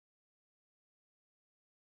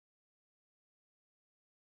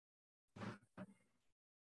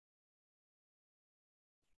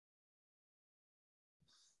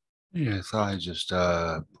Yeah, I thought I'd just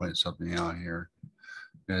point something out here.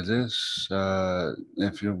 Yeah, this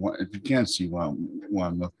if you can't see what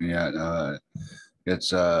I'm looking at,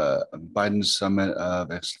 it's Biden's summit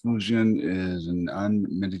of exclusion is an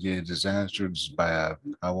unmitigated disaster just by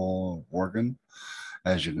Powell Morgan.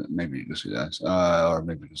 As you maybe you can see that, or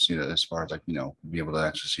maybe you can see that as far as like be able to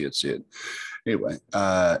actually see it. Anyway,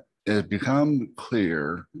 it has become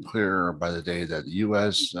clearer by the day that the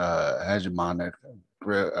U.S. Hegemonic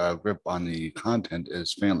grip on the content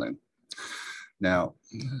is failing. Now,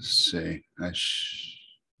 let's see.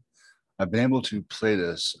 I've been able to play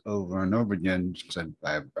this over and over again because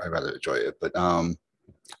I rather enjoy it. But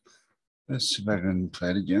let's see if I can play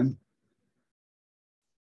it again.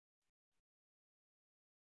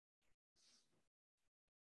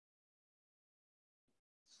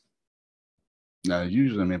 Now,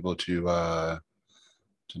 usually I'm able to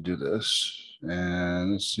do this,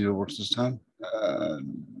 and let's see what works this time.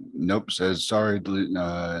 Nope, says sorry,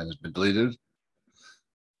 has been deleted.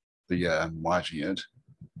 But yeah, I'm watching it.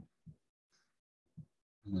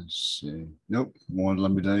 Let's see. Nope, won't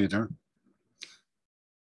let me delete her.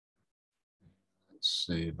 Let's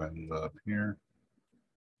see if I can go up here.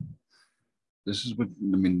 This is what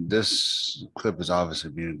I mean. This clip is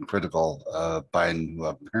obviously being critical of Biden, who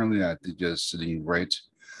apparently I think is sitting right.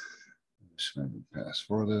 Just going to pass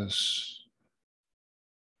for this.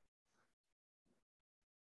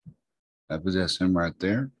 That was him right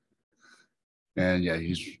there. And yeah,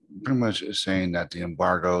 he's pretty much saying that the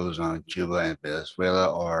embargoes on Cuba and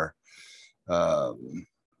Venezuela um,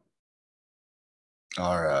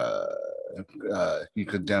 he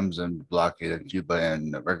condemns the blockade of Cuba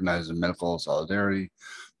and recognizes medical solidarity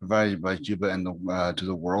provided by Cuba and to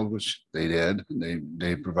the world, which they did.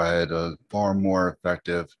 They provided a far more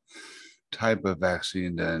effective type of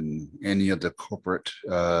vaccine than any of the corporate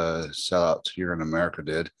sellouts here in America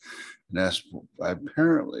did. And that's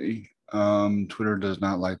apparently Twitter does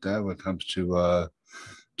not like that when it comes to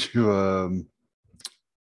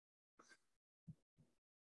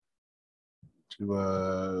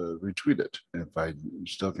retweet it. If I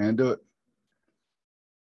still can't do it,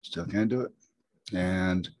 still can't do it.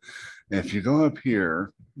 And if you go up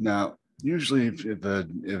here now, usually if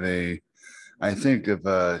a I think if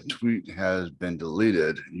a tweet has been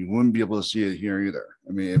deleted, you wouldn't be able to see it here either.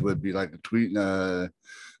 I mean, it would be like a tweet.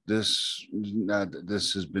 This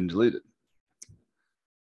has been deleted.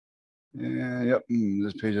 Yeah, yep.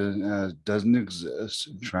 This page doesn't exist.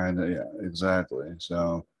 I'm trying to, yeah, exactly.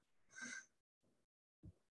 So,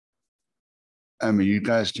 I mean, you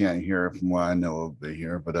guys can't hear it from what I know of it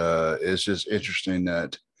here, but it's just interesting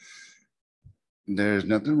that there's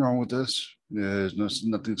nothing wrong with this. There's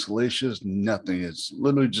nothing salacious, nothing. It's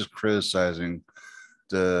literally just criticizing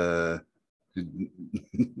the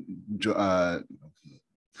uh,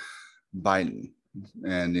 Biden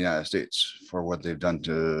and the United States for what they've done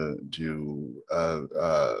to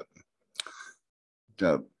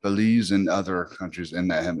Belize and other countries in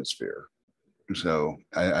that hemisphere. So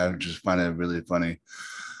I just find it really funny.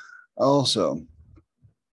 Also,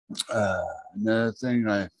 uh, another thing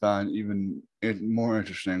I find even more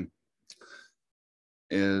interesting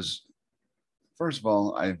is, first of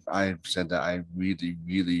all, I've said that I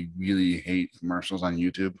really hate commercials on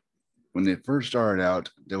YouTube. When they first started out,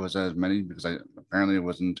 there was as many because I apparently it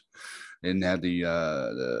wasn't they didn't have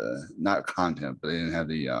the not content, but they didn't have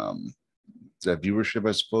the viewership,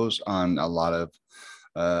 I suppose, on a lot of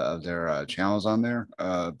their channels on there.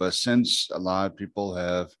 But since a lot of people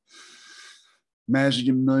have managed to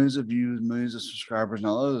get millions of views, millions of subscribers, and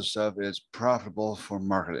all other stuff, it's profitable for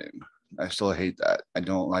marketing. I still hate that. I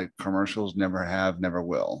don't like commercials, never have, never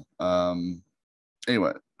will.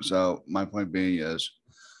 Anyway, so my point being is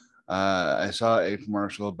I saw a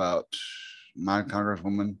commercial about my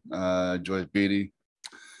congresswoman, Joyce Beatty,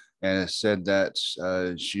 and it said that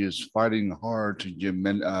she is fighting hard to give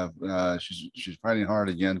men. She's fighting hard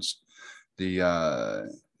against the uh,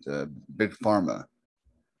 the big pharma.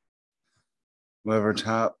 Whoever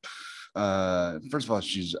top. First of all,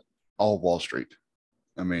 she's all Wall Street.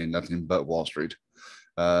 I mean, nothing but Wall Street.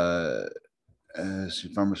 Uh,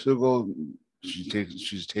 she pharmaceutical.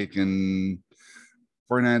 She's taken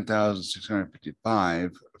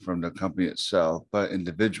 49,655 from the company itself, but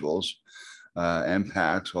individuals and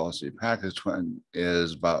packs, well, see, pack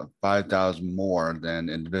is about 5,000 more than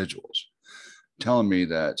individuals, telling me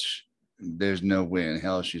that there's no way in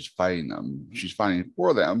hell she's fighting them. She's fighting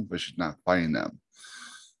for them, but she's not fighting them.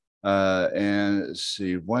 And let's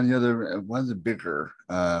see, one of the bigger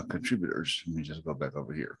contributors. Let me just go back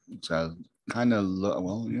over here. So kind of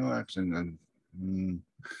well, actually, mm,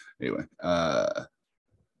 anyway,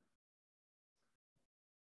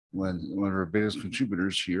 one of our biggest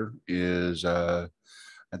contributors here is I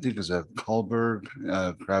think it's a Kohlberg,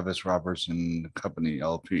 Kravis Roberts and Company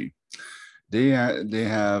LP. They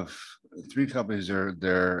have three companies.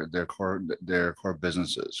 Their core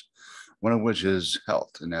businesses. One of which is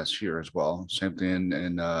health, and that's here as well. Same thing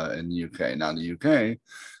in the UK. Now in the UK,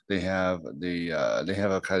 they have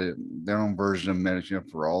a kind of their own version of Medicare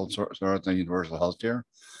for all sort of thing, universal healthcare,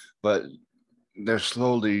 but they're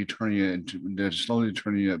slowly turning it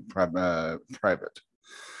private,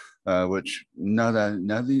 which nothing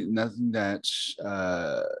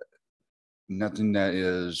that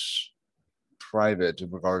is private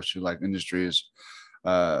in regards to like industries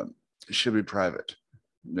uh, should be private.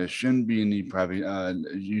 There shouldn't be any private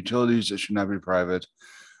utilities. That should not be private.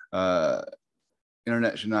 Uh,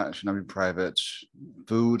 Internet should not be private.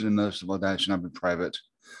 Food and stuff like that should not be private.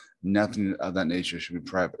 Nothing of that nature should be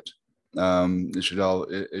private. It should all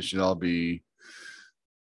be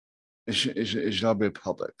it should all be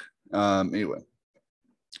public. Anyway,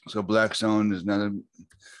 so Blackstone is,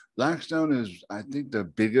 I think, the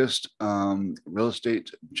biggest real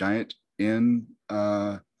estate giant in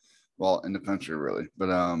in the country, really, but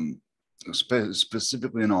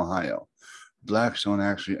specifically in Ohio. Blackstone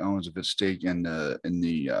actually owns a big stake in the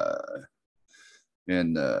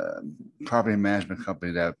property management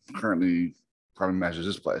company that currently property manages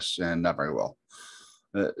this place, and not very well.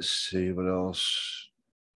 Let's see what else.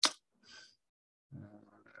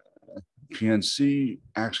 PNC,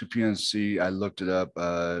 I looked it up,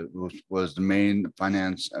 was the main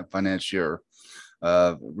financier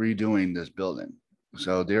of redoing this building.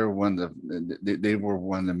 So they were one of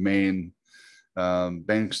the main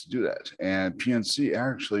banks to do that. And PNC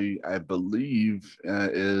actually, I believe,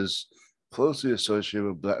 is closely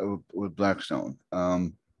associated with Blackstone.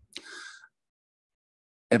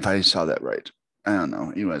 If I saw that right. I don't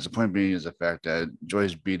know. Anyways, the point being is the fact that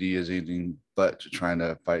Joyce Beatty is anything but trying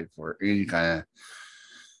to fight for any kind of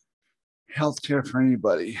healthcare for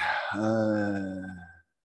anybody.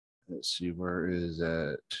 Let's see, where is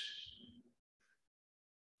that?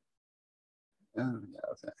 Oh, yeah,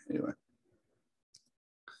 okay. Anyway,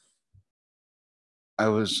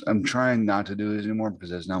 I'm trying not to do this anymore because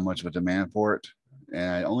there's not much of a demand for it,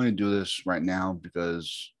 and I only do this right now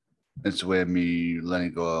because it's a way of me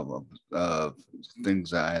letting go of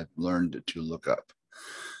things that I have learned to look up.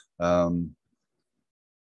 Um,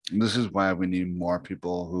 this is why we need more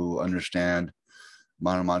people who understand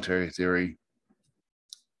monetary theory.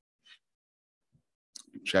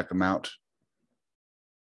 Check them out.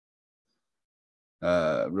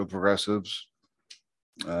 Real Progressives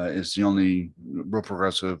is the only real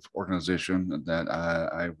progressive organization that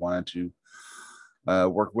I wanted to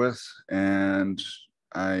work with, and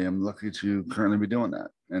I am lucky to currently be doing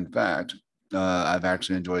that. In fact, I've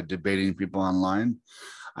actually enjoyed debating people online.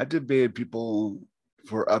 I debated people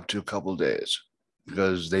for up to a couple of days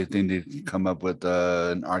because they think they can come up with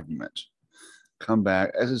an argument. Come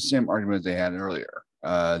back as the same argument they had earlier.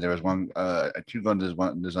 There was one. I keep going to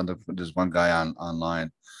this one guy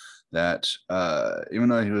online that even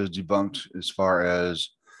though he was debunked as far as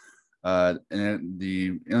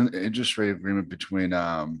the interest rate agreement between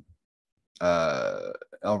L.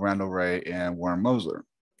 Randall Ray and Warren Mosler.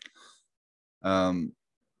 I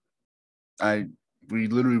we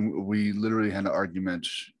literally had an argument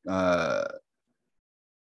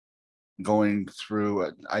going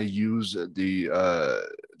through. I used the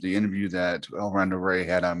interview that L. Randall Ray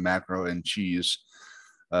had on Macro and Cheese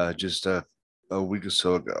just a week or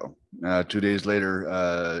so ago. 2 days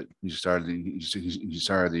later, he started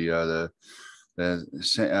started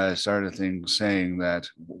a thing saying that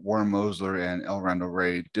Warren Mosler and L. Randall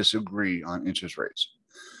Ray disagree on interest rates.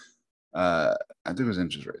 I think it was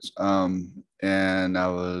interest rates. And I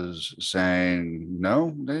was saying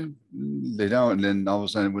no, they don't. And then all of a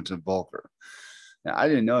sudden it went to Volcker. Now, I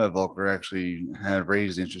didn't know that Volcker actually had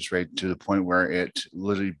raised the interest rate to the point where it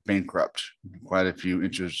literally bankrupt quite a few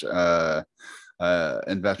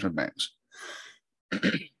investment banks.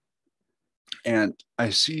 And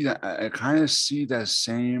I kind of see that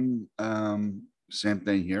same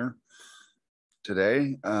thing here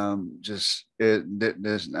today. Just it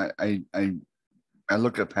there's I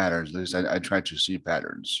look at patterns. At least I try to see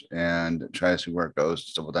patterns and try to see where it goes,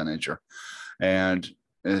 stuff of that nature. And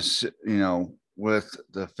it's with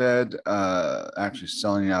the Fed actually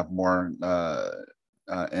selling out more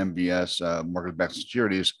MBS mortgage-backed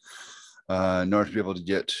securities in order to be able to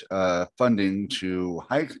get funding to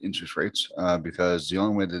hike interest rates, because the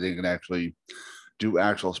only way that they can actually do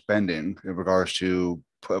actual spending in regards to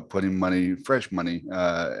putting fresh money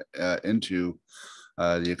into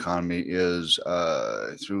the economy is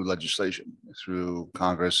through legislation, through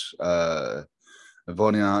Congress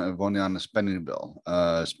voting on the spending bill,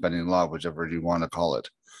 spending law, whichever you want to call it.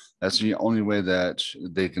 That's the only way that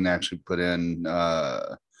they can actually put in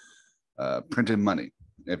printed money,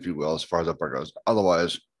 if you will, as far as that part goes.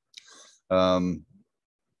 Otherwise, um,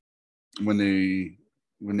 when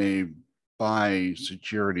they buy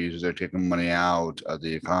securities, they're taking money out of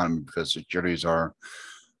the economy because securities are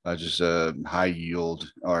just a high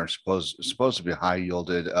yield or supposed to be high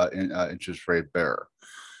yielded interest rate bearer.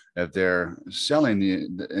 If they're selling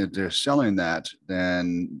that,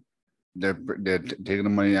 then they're taking the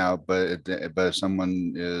money out, but if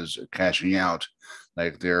someone is cashing out,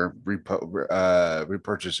 like they're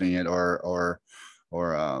repurchasing it or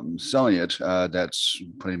selling it, that's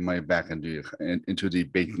putting money back into the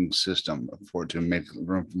banking system to make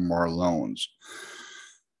room for more loans.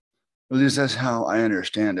 At least that's how I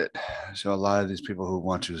understand it. So a lot of these people who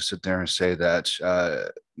want to sit there and say that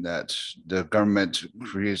that the government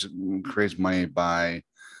creates money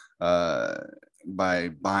uh, by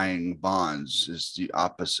buying bonds is the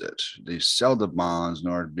opposite. They sell the bonds in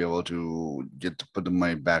order to be able to get to put the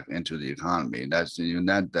money back into the economy. That's even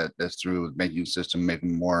that's through the banking system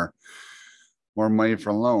making more money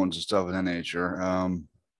for loans and stuff of that nature.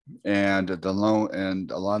 And the loan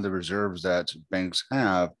and a lot of the reserves that banks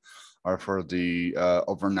have are for the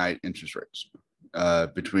overnight interest rates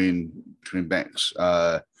between banks.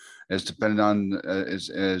 It's dependent on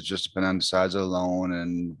is just dependent on the size of the loan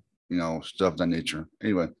and stuff of that nature.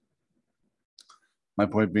 Anyway, my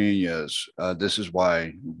point being is this is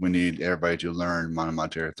why we need everybody to learn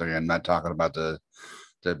monetary theory. I'm not talking about the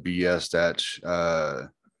BS that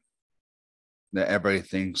everybody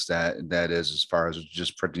thinks that is as far as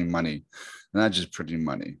just printing money. Not just printing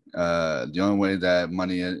money. The only way that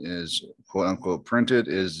money is quote unquote printed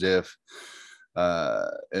is if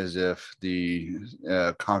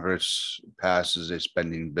the Congress passes a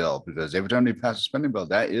spending bill, because every time they pass a spending bill,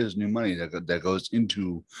 that is new money that goes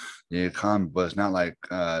into the economy. But it's not like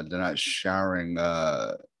they're not showering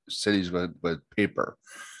cities with paper.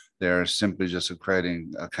 They're simply just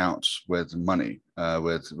accrediting accounts with money,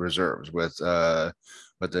 with reserves, with a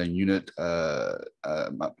unit, a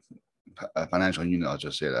financial unit. I'll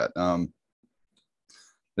just say that.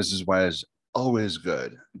 This is why it's always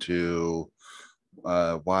good to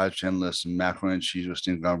watch and listen Macaroni and Cheese with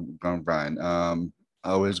Steve Gunbrine.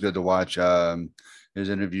 Always good to watch his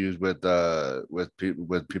interviews with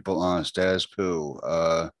people on Status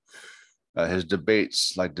Quo. His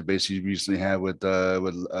debates, like debates he recently had with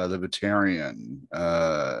Libertarian.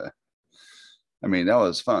 I mean, that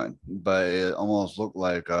was fun, but it almost looked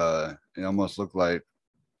like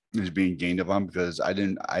he's being gained upon because I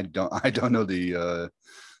don't know the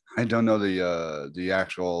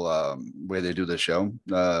actual way they do the show.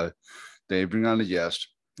 They bring on a guest,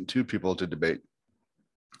 two people to debate.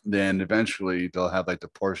 Then eventually they'll have like the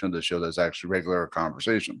portion of the show that's actually regular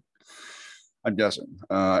conversation. I'm guessing.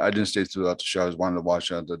 I didn't stay throughout the show. I just wanted to watch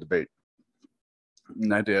the debate,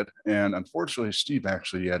 and I did. And unfortunately, Steve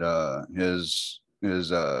actually had his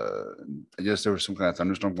I guess there was some kind of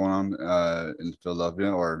thunderstorm going on in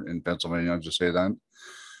Philadelphia or in Pennsylvania. I'll just say that,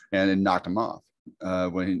 and it knocked him off.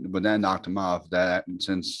 When that knocked him off, that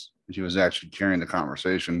since he was actually carrying the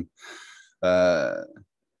conversation, uh,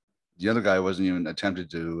 the other guy wasn't even attempted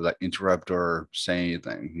to like interrupt or say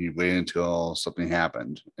anything. He waited until something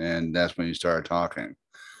happened, and that's when he started talking.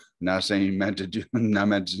 Not saying he meant to do,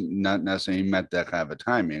 not saying he meant that kind of a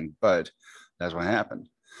timing, but that's what happened.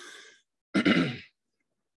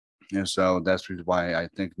 And so that's why I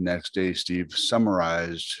think next day Steve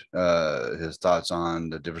summarized his thoughts on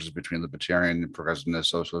the differences between libertarian and progressiveness,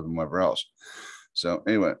 socialism, and whatever else. So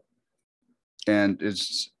anyway, and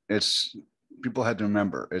it's people had to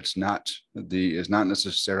remember it's not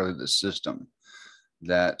necessarily the system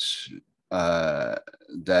that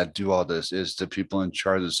that do all this. Is the people in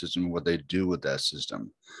charge of the system, what they do with that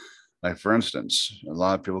system. Like for instance, a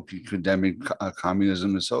lot of people keep condemning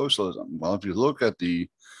communism and socialism. Well, if you look at the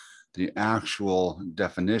actual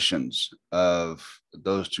definitions of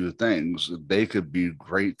those two things, they could be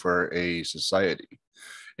great for a society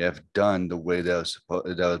if done the way that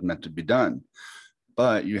was meant to be done.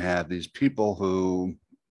 But you have these people who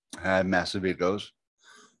had massive egos,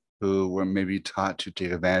 who were maybe taught to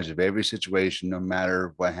take advantage of every situation, no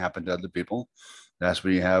matter what happened to other people. That's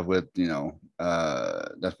what you have with,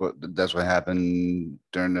 that's what happened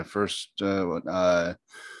during the first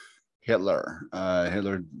Hitler.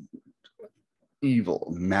 Hitler,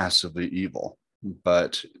 evil, massively evil,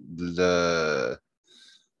 but the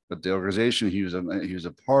but the organization he was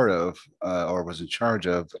a part of or was in charge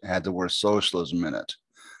of had the word socialism in it.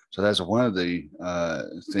 So that's one of the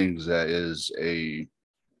things that is a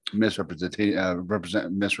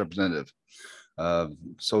misrepresentative of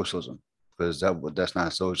socialism, because that's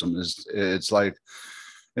not socialism. It's like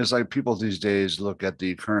people these days look at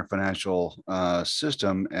the current financial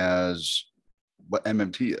system as what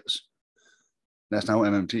MMT is. That's not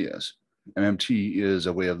what MMT is. MMT is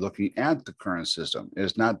a way of looking at the current system.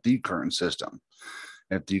 It's not the current system.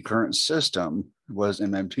 If the current system was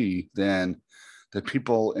MMT, then the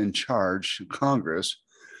people in charge, Congress,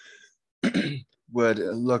 would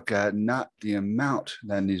look at not the amount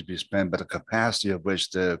that needs to be spent, but the capacity of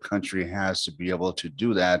which the country has to be able to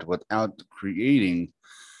do that without creating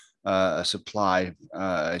a supply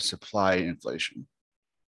inflation.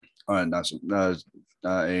 Not,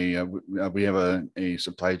 we have a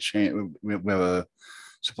supply chain. We have a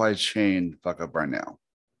supply chain fuck up right now.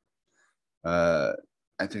 I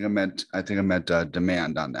think I meant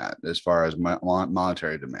demand on that as far as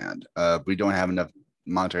monetary demand. We don't have enough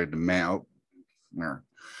monetary demand. We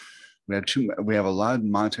have a lot of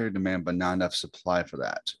monetary demand, but not enough supply for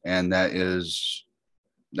that, and that's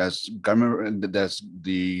government. That's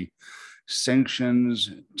the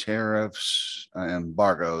sanctions, tariffs,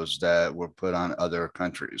 embargoes that were put on other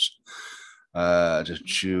countries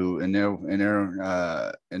to in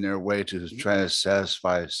their way to try to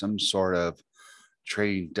satisfy some sort of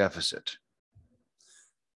trade deficit.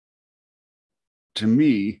 To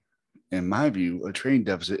me, in my view, a trade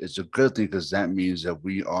deficit is a good thing because that means that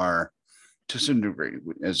we are, to some degree,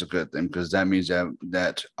 is a good thing because that means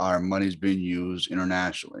that our money is being used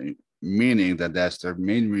internationally, meaning that that's the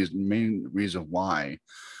main reason why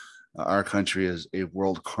our country is a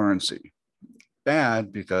world currency.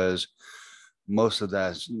 Bad because most of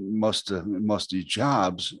the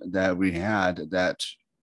jobs that we had that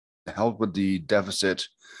helped with the deficit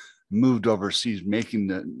moved overseas, making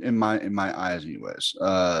in my eyes anyways,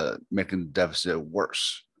 making the deficit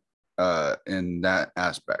worse in that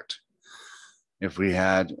aspect. If we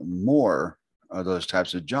had more of those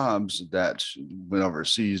types of jobs that went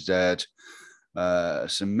overseas that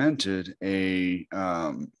cemented a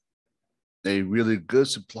really good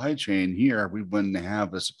supply chain here, we wouldn't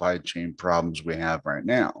have the supply chain problems we have right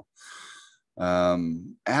now.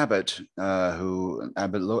 Abbott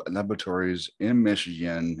Laboratories in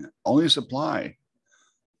Michigan only supply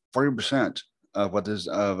 40% of what is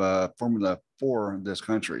of formula for this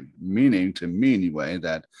country, meaning to me anyway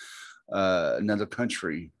that another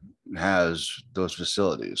country has those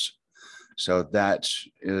facilities. So that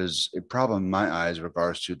is a problem in my eyes in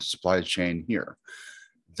regards to the supply chain here.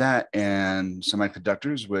 That and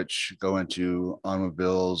semiconductors, which go into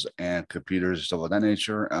automobiles and computers and stuff of that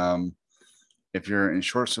nature. If you're in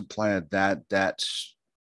short supply of that's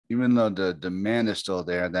even though the demand is still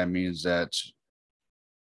there, that means that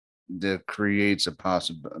creates a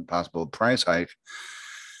possible price hike.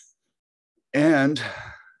 And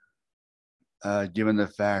given the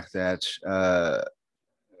fact that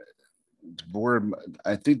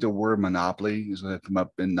I think the word monopoly is going to come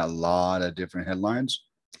up in a lot of different headlines.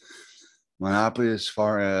 Monopoly as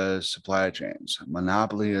far as supply chains,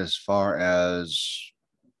 monopoly as far as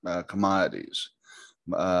commodities,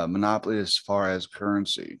 monopoly as far as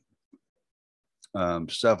currency,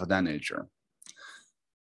 stuff of that nature.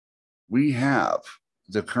 We have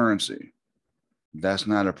the currency. That's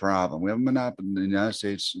not a problem. We have a monopoly. The United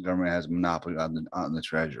States government has a monopoly on the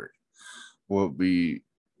treasury.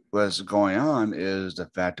 What's going on is the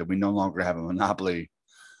fact that we no longer have a monopoly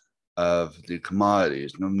of the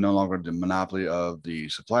commodities, no longer the monopoly of the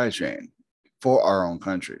supply chain for our own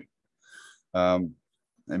country. And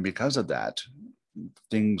because of that,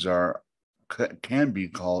 things can be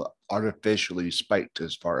called artificially spiked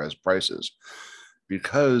as far as prices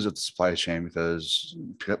because of the supply chain, because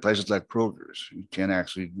places like Kroger's can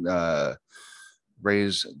actually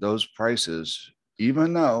raise those prices,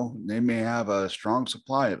 even though they may have a strong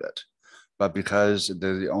supply of it. But because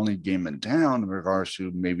they're the only game in town in regards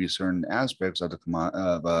to maybe certain aspects of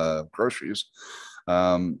the groceries,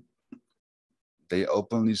 they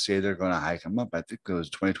openly say they're going to hike them up. I think it was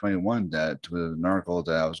 2021 that was an article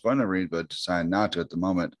that I was going to read, but decided not to at the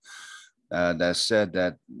moment, that said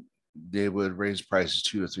that they would raise prices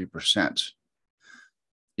 2 to 3%,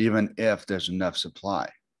 even if there's enough supply.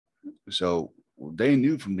 So they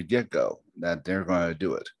knew from the get-go that they're going to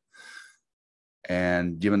do it.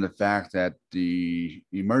 And given the fact that the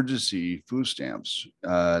emergency food stamps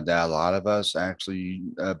that a lot of us actually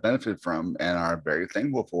benefit from and are very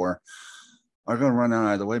thankful for are going to run out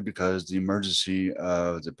either way because the emergency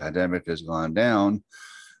of the pandemic has gone down,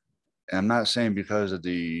 And I'm not saying because of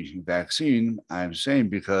the vaccine. I'm saying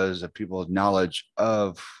because of people's knowledge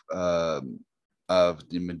of the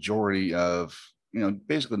majority of,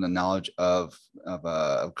 basically the knowledge of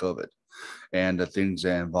COVID and the things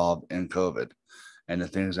that involve in COVID and the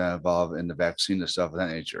things that involve in the vaccine and stuff of that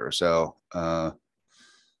nature. So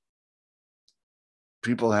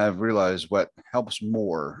people have realized what helps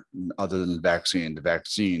more other than the vaccine. The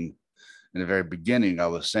vaccine, in the very beginning, I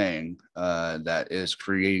was saying that is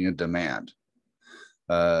creating a demand.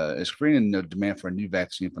 It's creating a demand for a new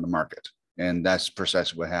vaccine from the market. And that's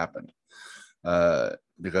precisely what happened.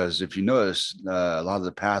 Because if you notice, a lot of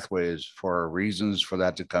the pathways for reasons for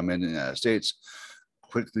that to come in the United States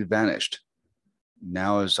quickly vanished.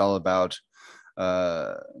 Now it's all about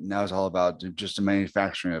just the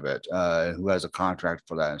manufacturing of it, who has a contract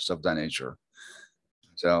for that and stuff of that nature.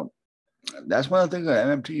 So that's one of the things that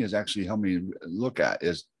MMT has actually helped me look at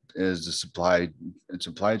is the supply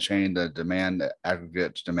chain, the demand, the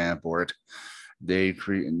aggregate demand for it. They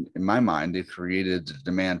create, in my mind, they created the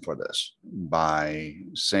demand for this by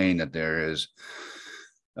saying that there is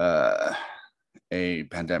uh, a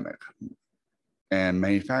pandemic and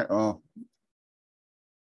manufacture. Oh,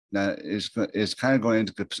 that is kind of going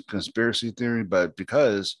into conspiracy theory, but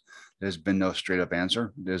because there's been no straight up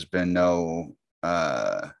answer, there's been no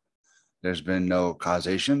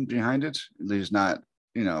causation behind it. At least not,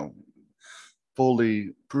 you know, fully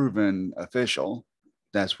proven official.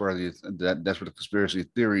 That's where that's where the conspiracy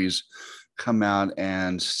theories come out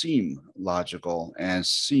and seem logical and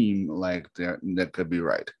seem like that could be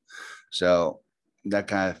right. So that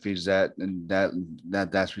kind of feeds that, and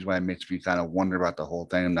that's why it makes me kind of wonder about the whole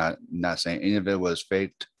thing. I'm not saying any of it was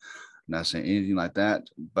faked, I'm not saying anything like that.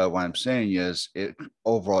 But what I'm saying is, it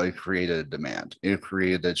overall it created a demand. It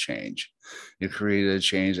created a change. It created a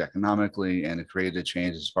change economically, and it created a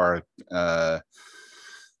change as far as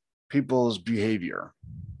people's behavior.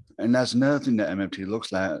 And that's another thing that MMT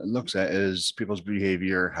looks at is people's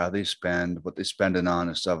behavior, how they spend, what they spend it on,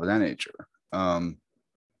 and stuff of that nature.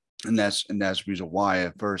 And that's the reason why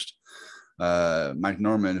at first Mike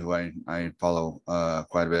Norman, who I follow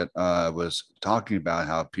quite a bit, was talking about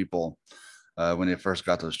how people when they first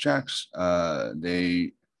got those checks,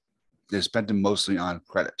 they spent them mostly on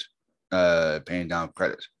credit, paying down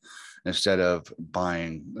credit instead of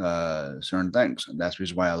buying certain things. And that's the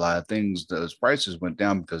reason why a lot of things, those prices went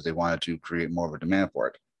down because they wanted to create more of a demand for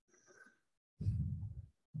it.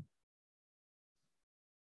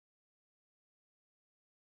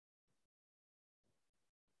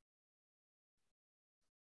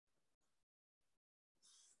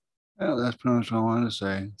 Well, that's pretty much all I wanted to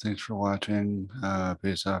say. Thanks for watching.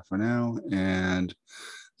 Peace out for now, and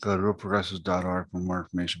go to realprogressives.org for more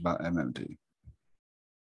information about MMT.